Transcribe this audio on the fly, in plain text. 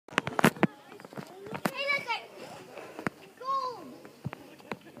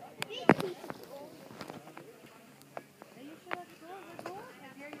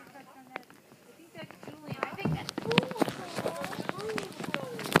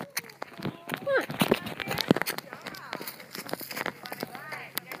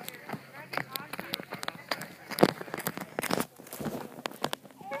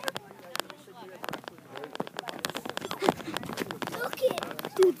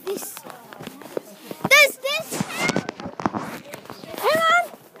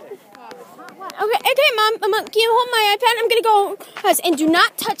iPad. I'm gonna go and do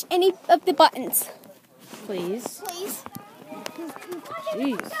not touch any of the buttons. Please. Please.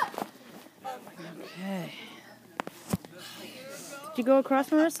 Jeez. Okay. Did you go across,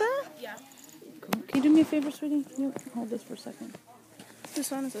 Marissa? Yeah. Cool. Can you do me a favor, sweetie? Can you hold this for a second? Whose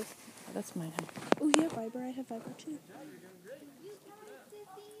phone is this? Oh, that's mine. Oh, you have Viber. I have Viber too.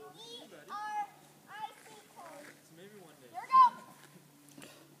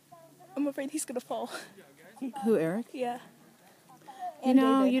 I'm afraid he's gonna fall. Who, Eric? Yeah. You And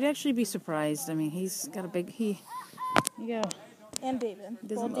know, David. you'd actually be surprised. I mean, he's got a big... Yeah. And David. He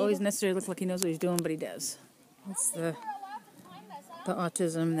doesn't always necessarily look like he knows what he's doing, but he does. It's the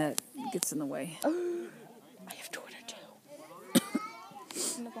autism that gets in the way. I have Twitter too.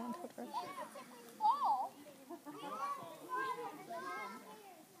 I'm gonna go on Twitter.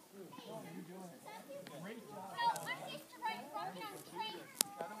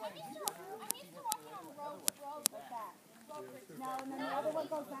 No, and then the other one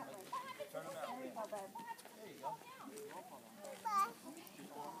goes that way. There you go, babe.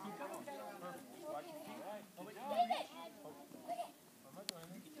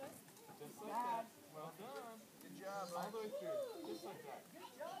 Well done. Good job. All the way through. Just like that.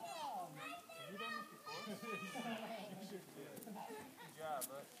 Good job. Have you done this before? Good job,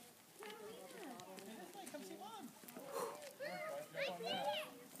 bud. Come see Mom. Very impressive.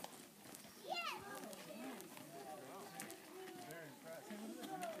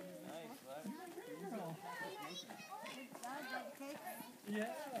 Nice, bud.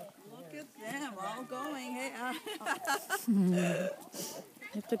 Yeah. Look at them all going. Hey,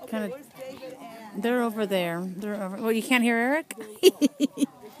 You have to kind of... where's David and They're over there. They're over... Well, you can't hear Eric?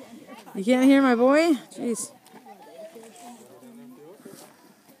 You can't hear my boy? Jeez.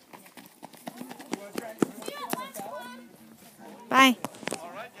 Bye.